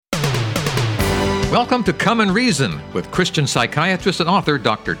Welcome to Come and Reason with Christian psychiatrist and author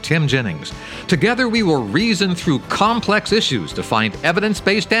Dr. Tim Jennings. Together we will reason through complex issues to find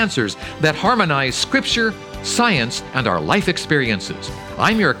evidence-based answers that harmonize Scripture, science, and our life experiences.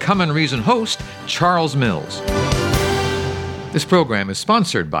 I'm your Come and Reason host, Charles Mills. This program is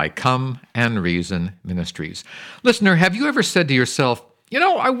sponsored by Come and Reason Ministries. Listener, have you ever said to yourself,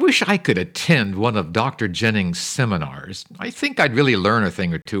 I wish I could attend one of Dr. Jennings' seminars. I think I'd really learn a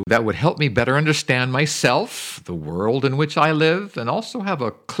thing or two that would help me better understand myself, the world in which I live, and also have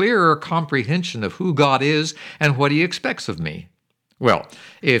a clearer comprehension of who God is and what He expects of me. Well,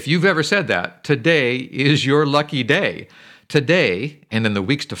 if you've ever said that, today is your lucky day. Today, and in the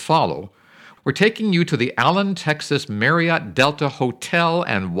weeks to follow, we're taking you to the Allen, Texas Marriott Delta Hotel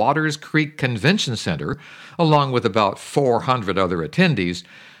and Waters Creek Convention Center, along with about 400 other attendees,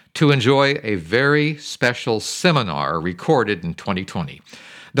 to enjoy a very special seminar recorded in 2020.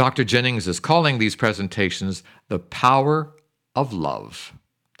 Dr. Jennings is calling these presentations The Power of Love.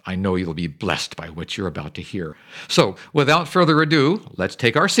 I know you'll be blessed by what you're about to hear. So, without further ado, let's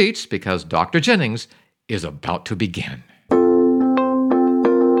take our seats because Dr. Jennings is about to begin.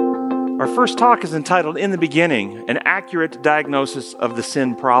 Our first talk is entitled, In the Beginning, An Accurate Diagnosis of the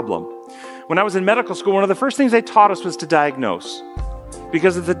Sin Problem. When I was in medical school, one of the first things they taught us was to diagnose.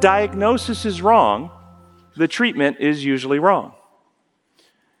 Because if the diagnosis is wrong, the treatment is usually wrong.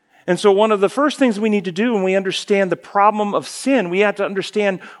 And so one of the first things we need to do when we understand the problem of sin, we have to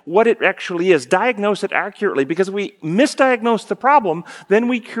understand what it actually is, diagnose it accurately. Because if we misdiagnose the problem, then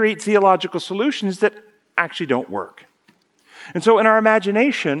we create theological solutions that actually don't work. And so in our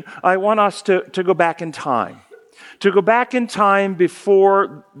imagination, I want us to go back in time. To go back in time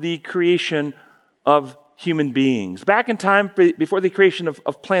before the creation of human beings. Back in time before the creation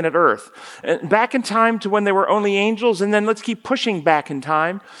of planet Earth. And back in time to when there were only angels. And then let's keep pushing back in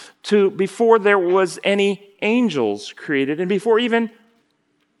time to before there was any angels created. And before even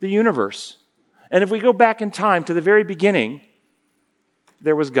the universe. And if we go back in time to the very beginning,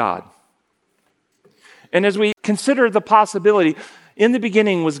 there was God. And as we consider the possibility, in the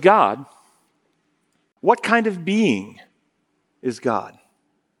beginning was God, what kind of being is God?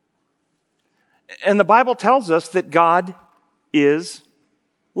 And the Bible tells us that God is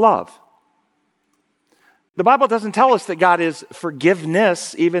love. The Bible doesn't tell us that God is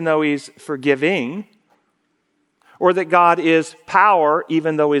forgiveness, even though He's forgiving, or that God is power,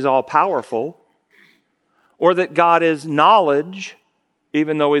 even though He's all-powerful, or that God is knowledge,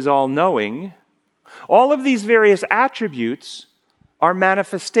 even though He's all-knowing. All of these various attributes are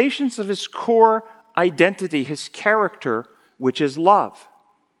manifestations of His core identity, His character, which is love.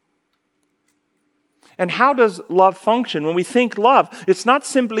 And how does love function? When we think love, it's not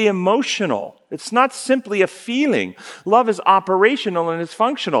simply emotional. It's not simply a feeling. Love is operational and it's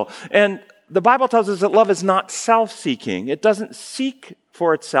functional. And the Bible tells us that love is not self-seeking. It doesn't seek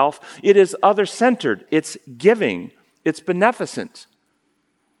for itself. It is other-centered. It's giving. It's beneficent.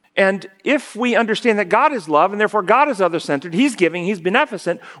 And if we understand that God is love, and therefore God is other-centered, He's giving, He's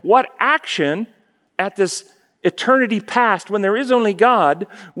beneficent, what action at this eternity past, when there is only God,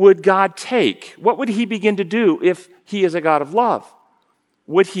 would God take? What would He begin to do if He is a God of love?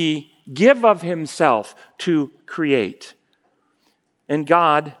 Would He give of Himself to create? And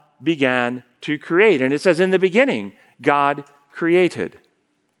God began to create. And it says, in the beginning, God created.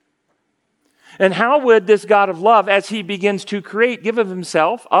 And how would this God of love, as He begins to create, give of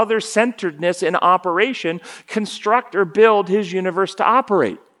Himself, other-centeredness in operation, construct or build His universe to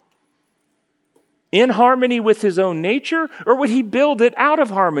operate? In harmony with His own nature, or would He build it out of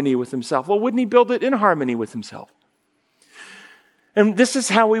harmony with Himself? Well, wouldn't He build it in harmony with Himself? And this is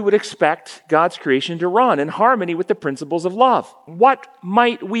how we would expect God's creation to run, in harmony with the principles of love. What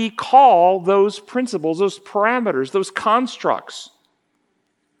might we call those principles, those parameters, those constructs?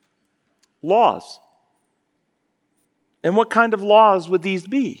 Laws. And what kind of laws would these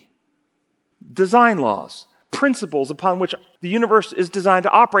be? Design laws, principles upon which the universe is designed to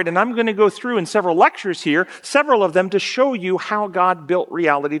operate. And I'm going to go through in several lectures here, several of them to show you how God built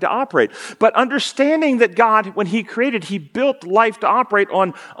reality to operate. But understanding that God, when He created, He built life to operate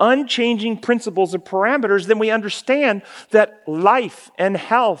on unchanging principles and parameters, then we understand that life and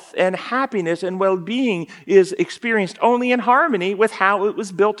health and happiness and well-being is experienced only in harmony with how it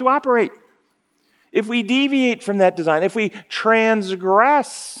was built to operate. If we deviate from that design, if we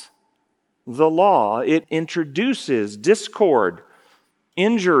transgress the law, it introduces discord,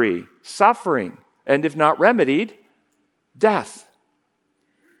 injury, suffering, and if not remedied, death.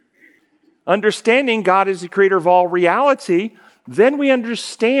 Understanding God is the creator of all reality, then we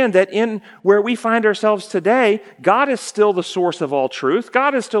understand that in where we find ourselves today, God is still the source of all truth.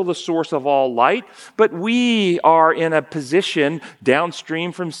 God is still the source of all light. But we are in a position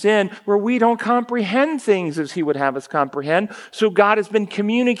downstream from sin where we don't comprehend things as He would have us comprehend. So God has been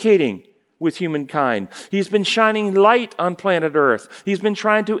communicating with humankind. He's been shining light on planet Earth. He's been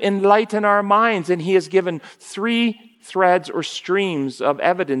trying to enlighten our minds, and He has given 3 threads or streams of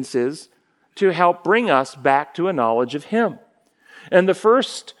evidences to help bring us back to a knowledge of Him. And the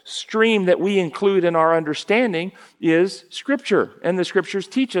first stream that we include in our understanding is Scripture. And the Scriptures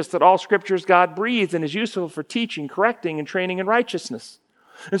teach us that all Scripture is God-breathed and is useful for teaching, correcting, and training in righteousness.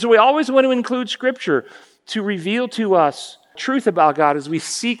 And so we always want to include Scripture to reveal to us truth about God as we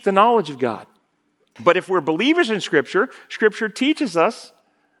seek the knowledge of God. But if we're believers in Scripture, Scripture teaches us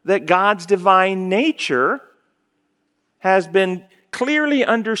that God's divine nature has been clearly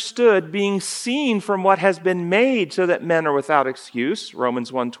understood, being seen from what has been made, so that men are without excuse,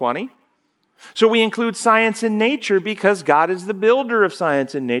 Romans 1:20. So we include science and nature because God is the builder of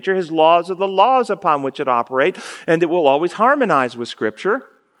science and nature. His laws are the laws upon which it operates, and it will always harmonize with Scripture.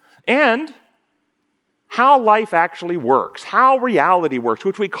 And how life actually works, how reality works,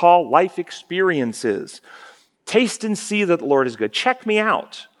 which we call life experiences. Taste and see that the Lord is good. Check me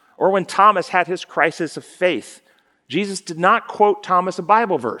out. Or when Thomas had his crisis of faith, Jesus did not quote Thomas a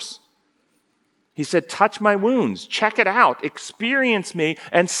Bible verse. He said, touch my wounds, check it out, experience me,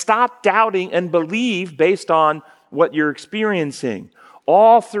 and stop doubting and believe based on what you're experiencing.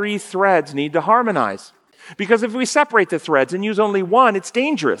 All 3 threads need to harmonize. Because if we separate the threads and use only one, it's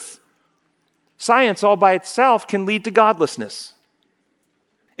dangerous. Science all by itself can lead to godlessness.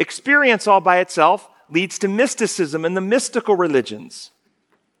 Experience all by itself leads to mysticism and the mystical religions.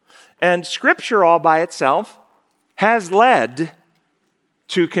 And Scripture all by itself has led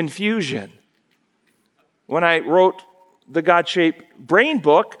to confusion. When I wrote the God-Shaped Brain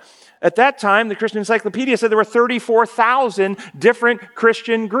book, at that time, the Christian Encyclopedia said there were 34,000 different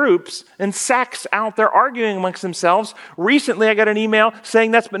Christian groups and sects out there arguing amongst themselves. Recently, I got an email saying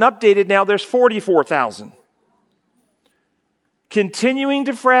that's been updated now. There's 44,000. Continuing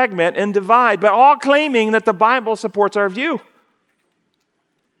to fragment and divide, but all claiming that the Bible supports our view.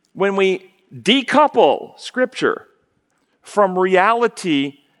 When we decouple Scripture from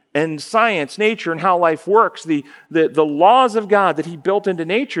reality and science, nature, and how life works, the laws of God that He built into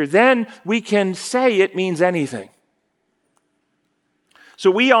nature, then we can say it means anything.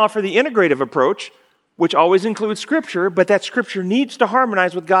 So we offer the integrative approach, which always includes Scripture, but that Scripture needs to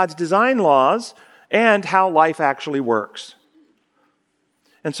harmonize with God's design laws and how life actually works.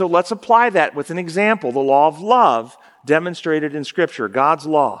 And so let's apply that with an example, the law of love demonstrated in Scripture, God's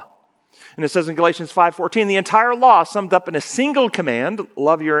law. And it says in Galatians 5:14, the entire law summed up in a single command,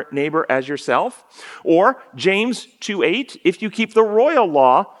 love your neighbor as yourself. Or James 2:8, if you keep the royal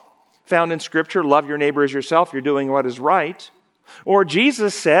law found in Scripture, love your neighbor as yourself, you're doing what is right. Or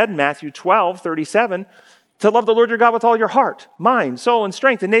Jesus said, Matthew 12:37, to love the Lord your God with all your heart, mind, soul, and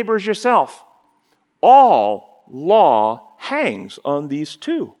strength, and neighbor as yourself. All law hangs on these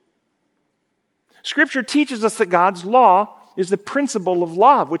 2. Scripture teaches us that God's law is the principle of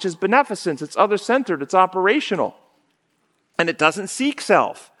love, which is beneficence. It's other-centered. It's operational. And it doesn't seek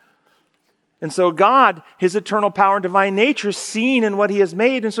self. And so God, His eternal power and divine nature is seen in what He has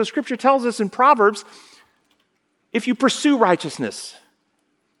made. And so Scripture tells us in Proverbs, if you pursue righteousness,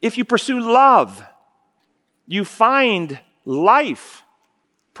 if you pursue love, you find life,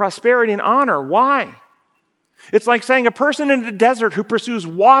 prosperity, and honor. Why? It's like saying a person in the desert who pursues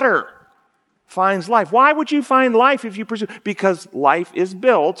water finds life. Why would you find life if you pursue? Because life is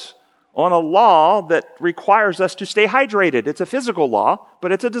built on a law that requires us to stay hydrated. It's a physical law,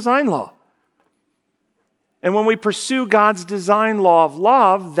 but it's a design law. And when we pursue God's design law of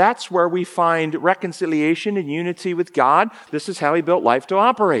love, that's where we find reconciliation and unity with God. This is how He built life to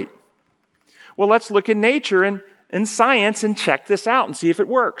operate. Well, let's look in nature and science and check this out and see if it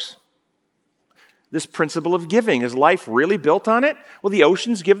works. This principle of giving, is life really built on it? Well, the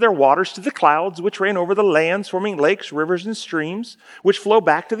oceans give their waters to the clouds, which rain over the lands, forming lakes, rivers, and streams, which flow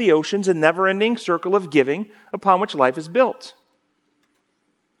back to the oceans, a never-ending circle of giving upon which life is built.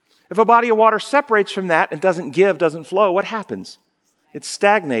 If a body of water separates from that and doesn't give, doesn't flow, what happens? It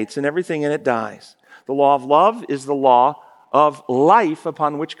stagnates and everything in it dies. The law of love is the law of life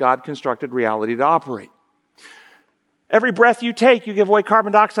upon which God constructed reality to operate. Every breath you take, you give away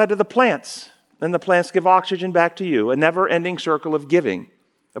carbon dioxide to the plants. And the plants give oxygen back to you, a never-ending circle of giving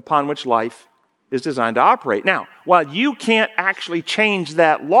upon which life is designed to operate. Now, while you can't actually change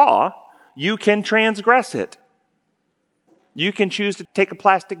that law, you can transgress it. You can choose to take a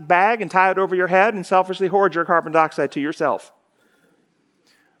plastic bag and tie it over your head and selfishly hoard your carbon dioxide to yourself.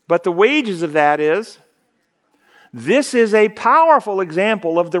 But the wages of that is, this is a powerful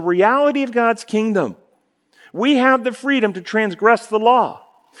example of the reality of God's kingdom. We have the freedom to transgress the law.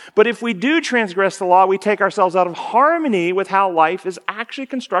 But if we do transgress the law, we take ourselves out of harmony with how life is actually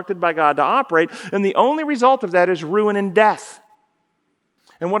constructed by God to operate, and the only result of that is ruin and death.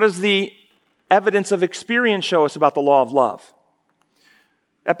 And what does the evidence of experience show us about the law of love?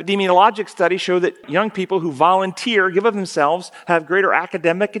 Epidemiologic studies show that young people who volunteer, give of themselves, have greater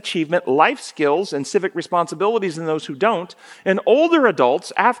academic achievement, life skills, and civic responsibilities than those who don't. And older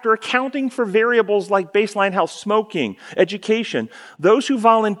adults, after accounting for variables like baseline health, smoking, education, those who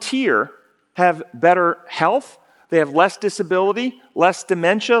volunteer have better health, they have less disability, less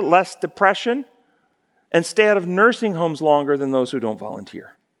dementia, less depression, and stay out of nursing homes longer than those who don't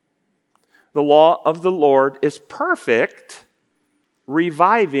volunteer. The law of the Lord is perfect,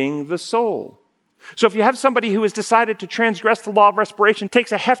 reviving the soul. So if you have somebody who has decided to transgress the law of respiration,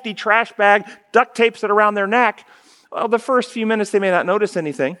 takes a hefty trash bag, duct tapes it around their neck, well, the first few minutes they may not notice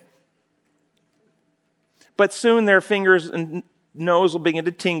anything. But soon their fingers and nose will begin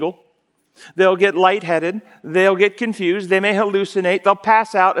to tingle. They'll get lightheaded. They'll get confused. They may hallucinate. They'll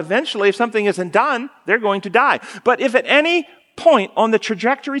pass out. Eventually, if something isn't done, they're going to die. But if at any point on the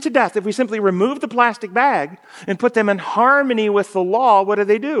trajectory to death, if we simply remove the plastic bag and put them in harmony with the law, what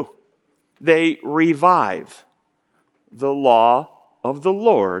do? They revive. The law of the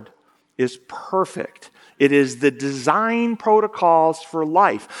Lord is perfect. It is the design protocols for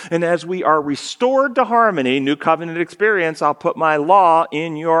life. And as we are restored to harmony, new covenant experience, I'll put my law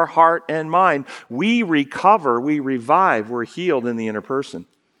in your heart and mind. We recover, we revive, we're healed in the inner person.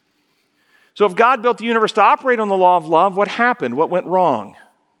 So if God built the universe to operate on the law of love, what happened? What went wrong?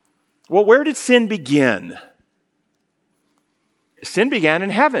 Well, where did sin begin? Sin began in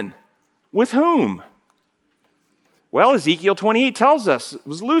heaven. With whom? Well, Ezekiel 28 tells us it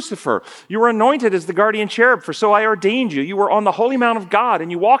was Lucifer. You were anointed as the guardian cherub, for so I ordained you. You were on the holy mount of God,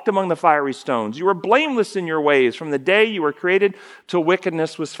 and you walked among the fiery stones. You were blameless in your ways from the day you were created till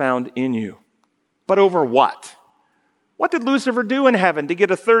wickedness was found in you. But over what? What did Lucifer do in heaven to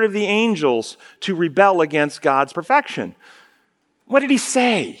get a third of the angels to rebel against God's perfection? What did he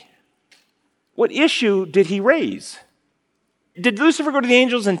say? What issue did he raise? Did Lucifer go to the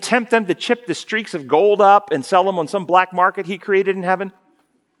angels and tempt them to chip the streaks of gold up and sell them on some black market he created in heaven?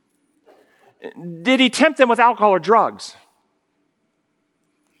 Did he tempt them with alcohol or drugs?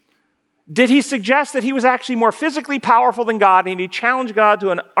 Did he suggest that he was actually more physically powerful than God and he challenged God to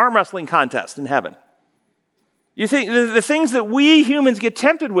an arm wrestling contest in heaven? You think the things that we humans get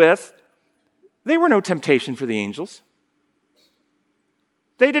tempted with, they were no temptation for the angels.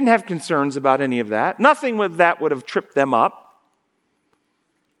 They didn't have concerns about any of that. Nothing with that would have tripped them up.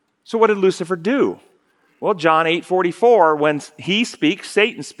 So what did Lucifer do? Well, John 8:44, when he speaks,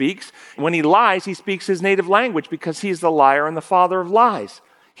 Satan speaks. When he lies, he speaks his native language because he's the liar and the father of lies.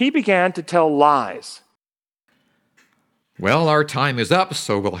 He began to tell lies. Well, our time is up,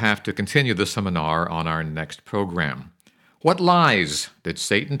 so we'll have to continue the seminar on our next program. What lies did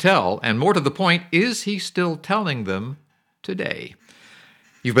Satan tell? And more to the point, is he still telling them today?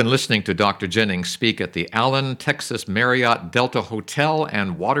 You've been listening to Dr. Jennings speak at the Allen, Texas Marriott Delta Hotel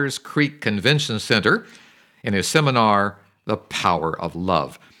and Waters Creek Convention Center in his seminar, The Power of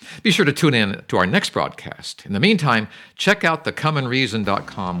Love. Be sure to tune in to our next broadcast. In the meantime, check out the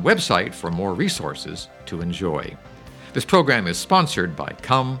ComeAndReason.com website for more resources to enjoy. This program is sponsored by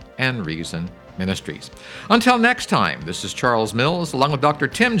Come and Reason Ministries. Until next time, this is Charles Mills along with Dr.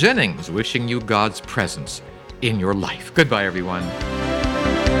 Tim Jennings wishing you God's presence in your life. Goodbye, everyone.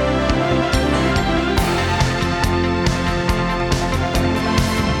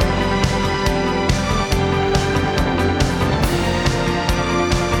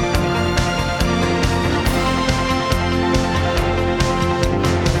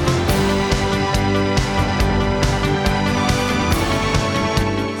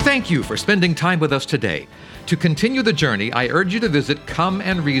 Thank you for spending time with us today. To continue the journey, I urge you to visit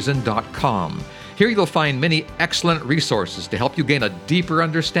ComeAndReason.com. Here you'll find many excellent resources to help you gain a deeper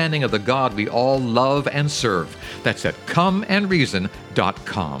understanding of the God we all love and serve. That's at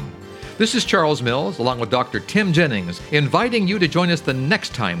ComeAndReason.com. This is Charles Mills, along with Dr. Tim Jennings, inviting you to join us the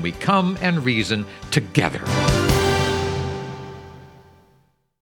next time we come and reason together.